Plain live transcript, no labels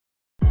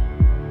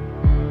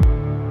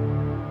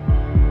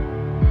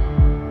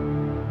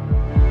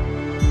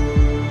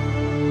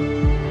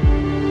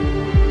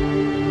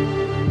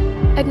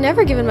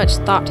never given much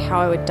thought to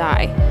how I would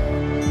die.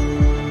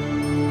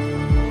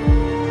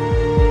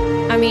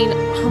 I mean,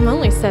 I'm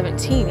only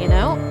 17, you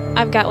know?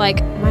 I've got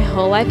like my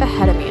whole life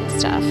ahead of me and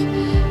stuff.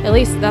 At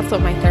least that's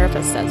what my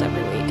therapist says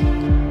every week.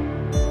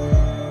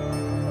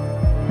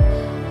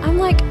 I'm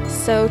like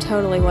so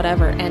totally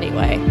whatever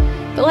anyway.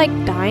 But like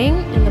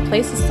dying in the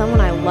place of someone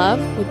I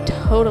love would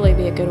totally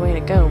be a good way to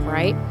go,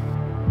 right?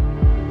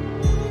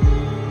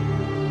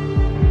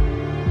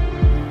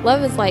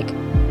 Love is like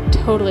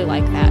totally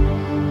like that.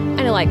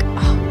 I know like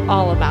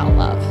all about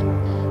love.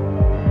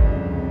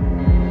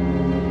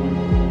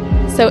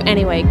 So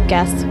anyway,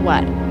 guess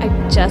what?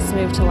 I just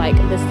moved to like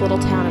this little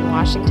town in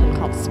Washington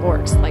called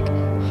Sporks. Like,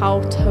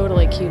 how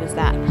totally cute is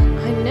that?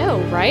 I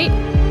know, right?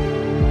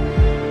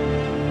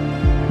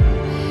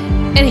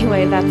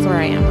 Anyway, that's where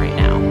I am right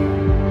now.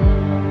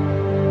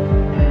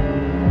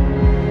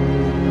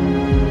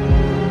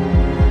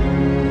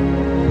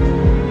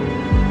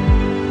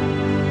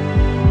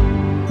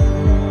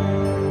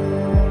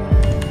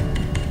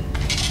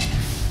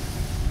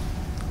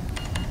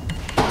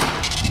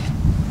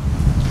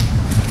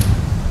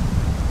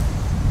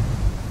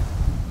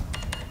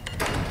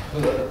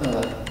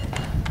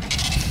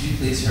 Could you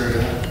please hurry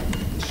up?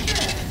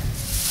 Sure.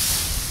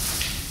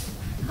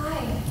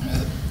 Hi.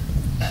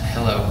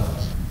 Hello.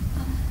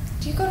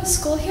 Do you go to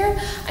school here?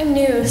 I'm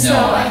new, so... No,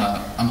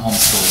 I'm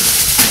homeschooled.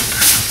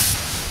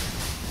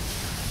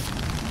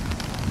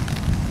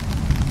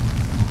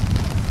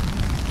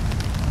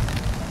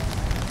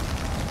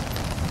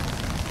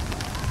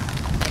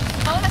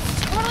 Oh, that's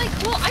totally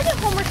cool. I do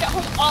homework at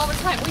home all the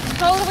time. We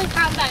totally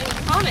have that in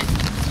common.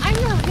 I'm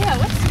Maria.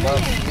 What's your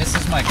name? This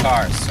is my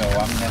car, so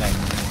I'm gonna need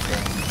to...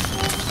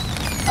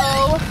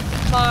 Oh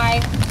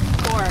my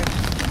lord.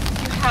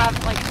 You have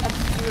like a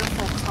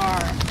beautiful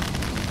car.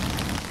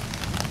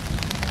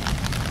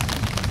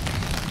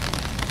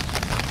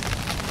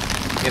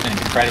 Given an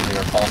incredibly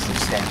repulsive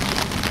stench.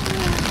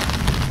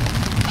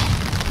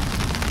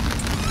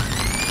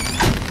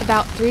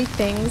 About 3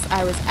 things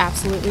I was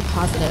absolutely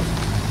positive.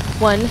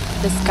 1,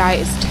 this guy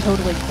is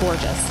totally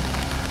gorgeous.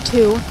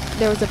 2,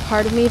 there was a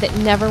part of me that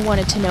never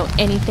wanted to know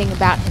anything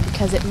about him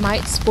because it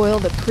might spoil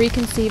the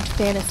preconceived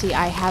fantasy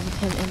I have of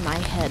him in my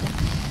head.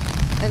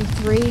 And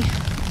 3,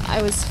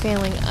 I was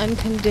failing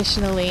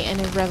unconditionally and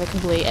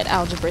irrevocably at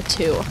Algebra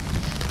 2.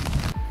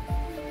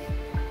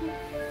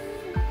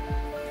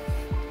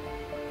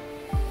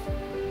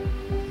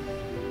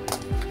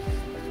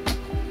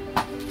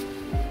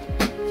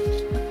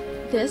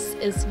 This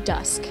is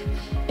Dusk.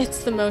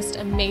 It's the most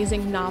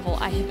amazing novel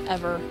I have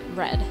ever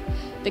read.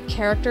 The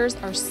characters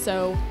are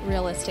so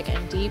realistic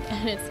and deep,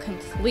 and it's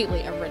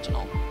completely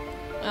original.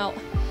 Well,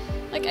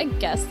 like I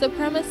guess the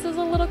premise is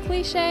a little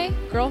cliche.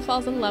 Girl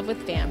falls in love with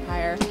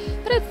vampire,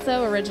 but it's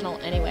so original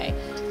anyway.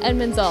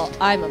 Edmund's all,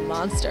 I'm a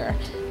monster.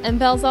 And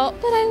Belle's all,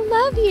 but I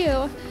love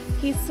you.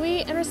 He's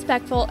sweet and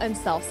respectful and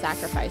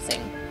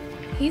self-sacrificing.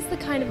 He's the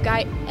kind of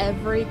guy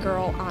every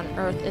girl on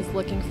earth is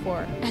looking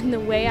for, and the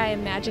way I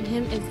imagine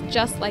him is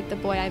just like the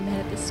boy I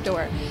met at the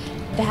store.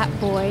 That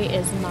boy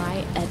is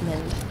my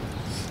Edmund.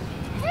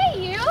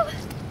 Hey, you!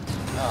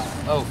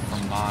 Oh,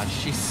 come on,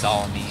 she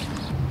saw me.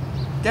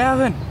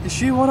 Gavin, is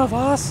she one of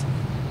us?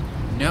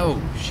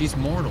 No, she's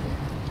mortal.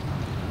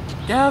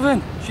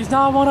 Gavin, she's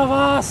not one of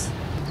us!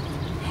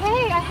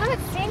 Hey, I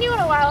haven't seen you in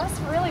a while. I was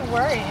really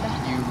worried.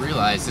 You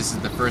realize this is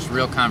the first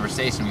real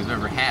conversation we've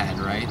ever had,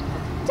 right?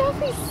 Don't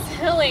be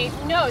silly.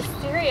 No,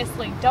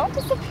 seriously, don't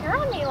disappear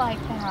on me like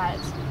that.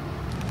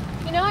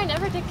 You know, I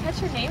never did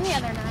catch your name the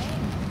other night.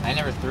 I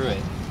never threw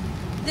it.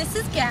 This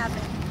is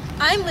Gavin.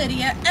 I'm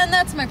Lydia, and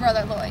that's my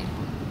brother Lloyd.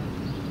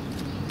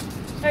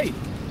 Hey,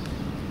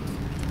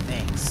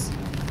 Thanks.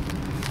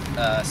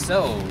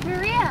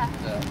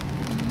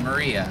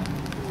 Maria,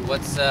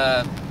 what's,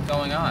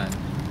 going on?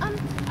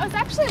 I was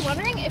actually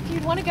wondering if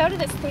you'd want to go to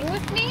this thing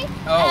with me.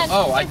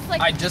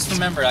 I just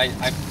remembered.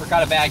 I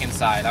forgot a bag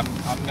inside. I'm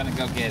gonna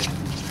go get it.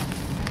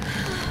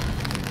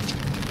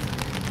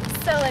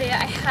 So, Lydia,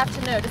 I have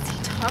to know, does he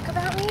talk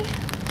about me?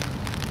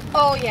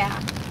 Oh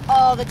yeah,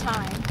 all the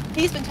time.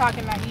 He's been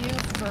talking about you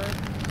for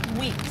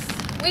weeks.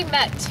 We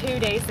met 2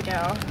 days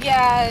ago.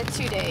 Yeah,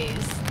 2 days.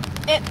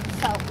 It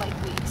felt like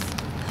weeks.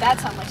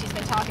 That's how much he's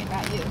been talking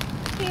about you.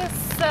 He is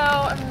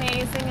so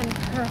amazing and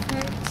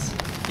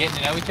perfect. Getting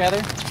to know each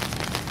other?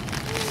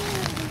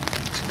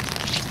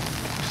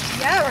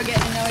 Yeah, we're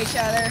getting to know each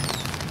other.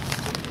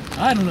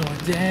 I don't know a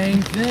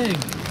dang thing.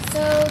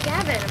 So,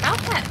 Gavin,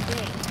 about that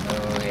thing.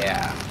 Oh,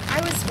 yeah.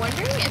 I was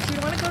wondering if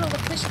you'd want to go to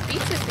LaPush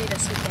Beach with me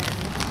this weekend.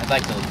 I'd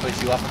like to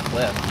push you off a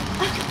cliff.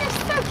 You're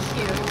so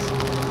cute.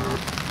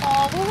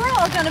 Oh, well, we're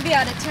all gonna be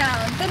out of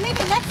town, but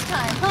maybe next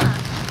time, huh?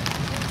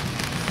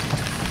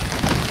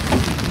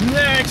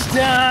 Next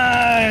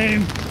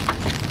time!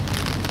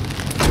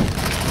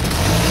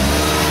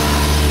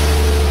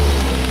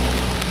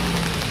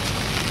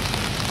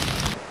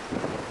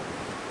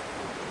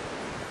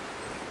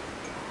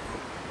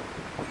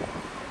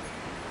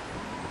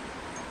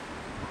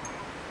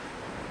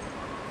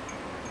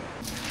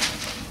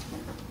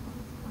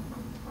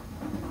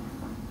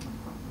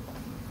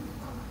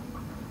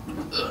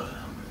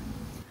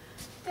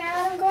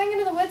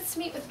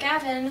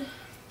 Gavin.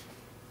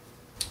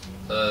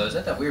 Is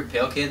that weird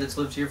pale kid that's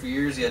lived here for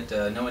years yet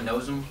no one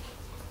knows him?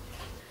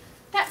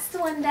 That's the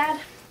one, Dad.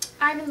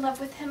 I'm in love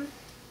with him.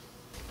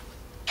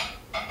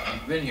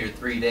 You've been here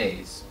 3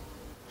 days.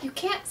 You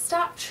can't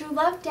stop true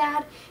love,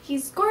 Dad.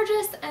 He's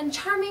gorgeous and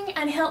charming,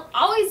 and he'll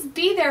always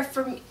be there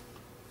for me.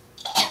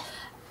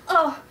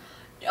 Oh,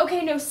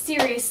 okay, no,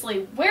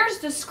 seriously. Where's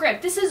the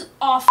script? This is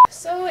awful.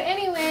 So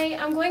anyway,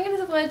 I'm going into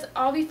the woods.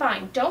 I'll be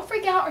fine. Don't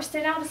freak out or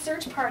send out a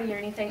search party or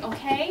anything,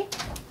 okay?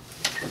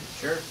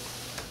 Sure.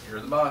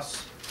 You're the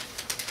boss.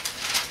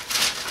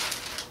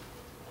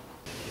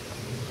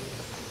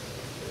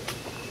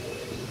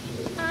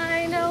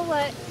 I know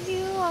what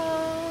you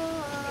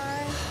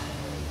are.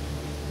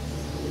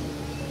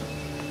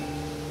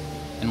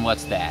 And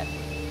what's that?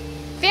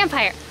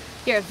 Vampire.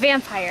 You're a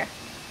vampire.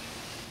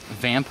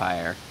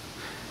 Vampire?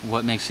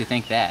 What makes you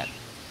think that?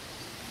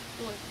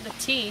 Well, the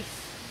teeth.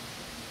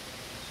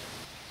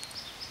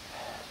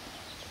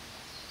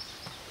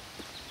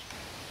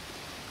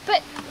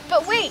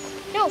 But wait,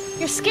 no,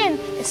 your skin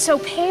is so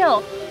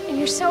pale and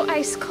you're so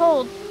ice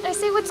cold. I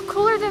say, what's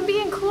cooler than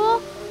being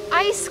cool?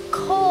 Ice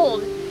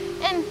cold.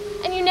 And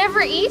you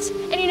never eat,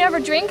 and you never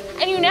drink,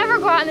 and you never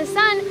go out in the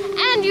sun,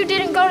 and you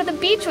didn't go to the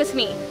beach with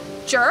me,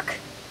 jerk.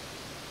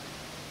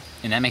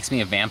 And that makes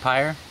me a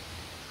vampire?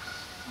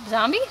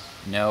 Zombie?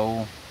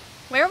 No.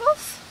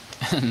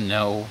 Werewolf?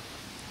 No.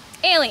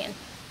 Alien?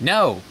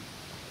 No.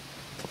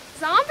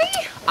 Zombie?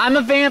 I'm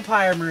a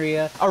vampire,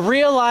 Maria. A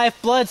real-life,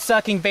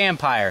 blood-sucking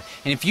vampire.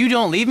 And if you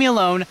don't leave me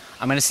alone,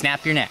 I'm gonna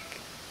snap your neck.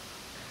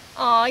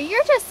 Aw,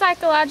 you're just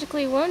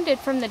psychologically wounded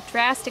from the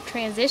drastic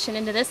transition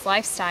into this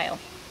lifestyle.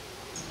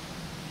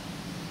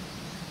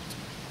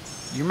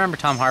 You remember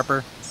Tom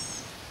Harper?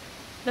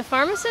 The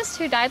pharmacist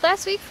who died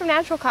last week from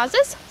natural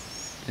causes?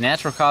 The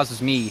natural cause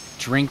was me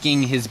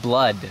drinking his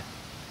blood.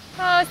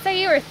 Oh, so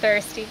you were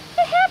thirsty.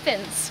 It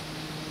happens.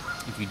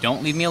 If you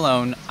don't leave me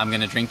alone, I'm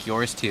gonna drink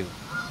yours too.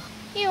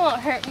 You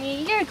won't hurt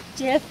me. You're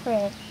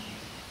different.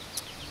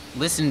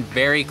 Listen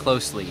very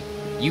closely.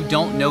 You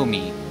don't know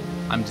me.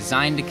 I'm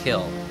designed to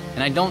kill,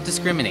 and I don't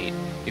discriminate.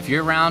 If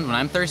you're around when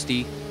I'm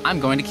thirsty, I'm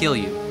going to kill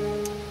you.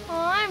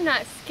 Oh, I'm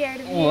not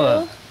scared of you.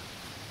 Ugh.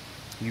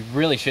 You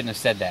really shouldn't have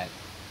said that.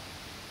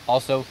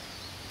 Also,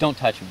 don't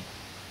touch me.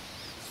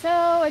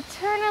 So,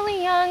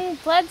 eternally young,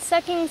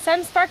 blood-sucking,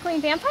 sun-sparkling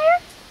vampire?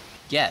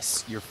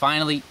 Yes, you're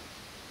finally...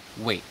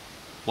 Wait,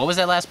 what was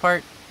that last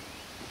part?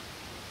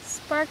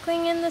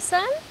 Sparkling in the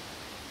sun?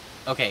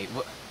 Okay,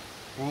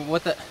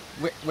 what the...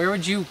 Where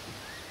would you...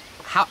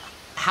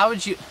 How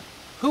would you...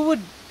 Who would...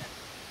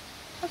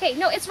 Okay,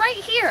 no, it's right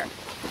here.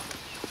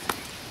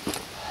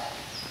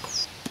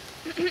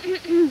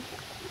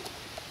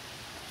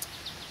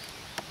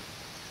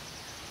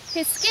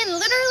 His skin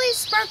literally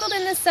sparkled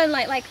in the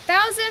sunlight like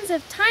thousands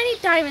of tiny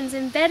diamonds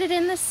embedded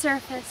in the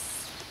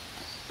surface.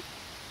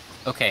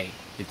 Okay,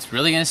 it's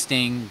really gonna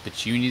sting,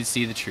 but you need to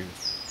see the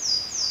truth.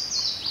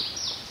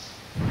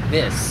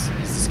 This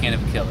is the skin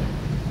of a killer.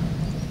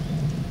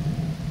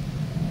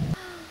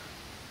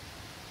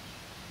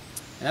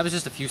 And that was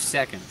just a few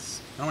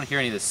seconds. I don't want to hear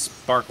any of this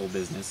sparkle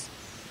business.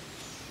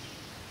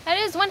 That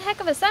is one heck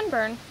of a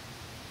sunburn.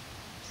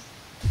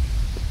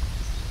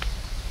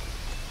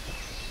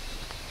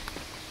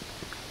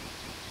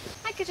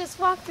 I could just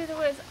walk through the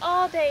woods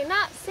all day,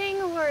 not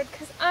saying a word,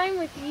 because I'm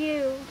with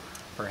you.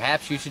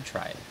 Perhaps you should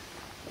try it.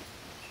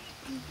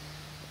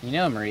 You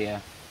know,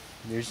 Maria,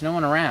 there's no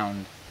one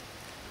around.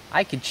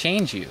 I could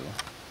change you,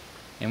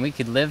 and we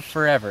could live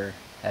forever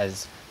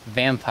as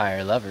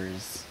vampire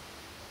lovers.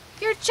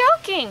 You're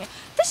joking!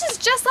 This is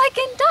just like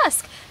in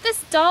Dusk!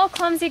 This dull,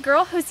 clumsy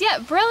girl who's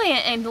yet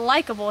brilliant and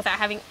likable without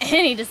having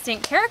any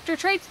distinct character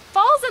traits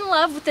falls in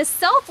love with this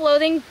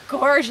self-loathing,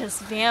 gorgeous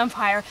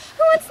vampire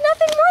who wants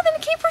nothing more than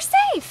to keep her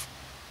safe!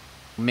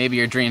 Maybe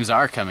your dreams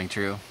are coming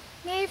true.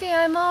 Maybe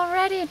I'm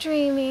already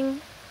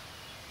dreaming.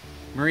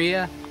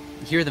 Maria,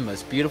 you're the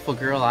most beautiful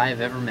girl I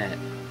have ever met.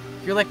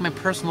 You're like my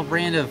personal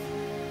brand of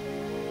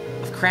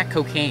crack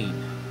cocaine.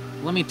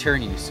 Let me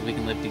turn you so we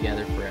can live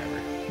together forever.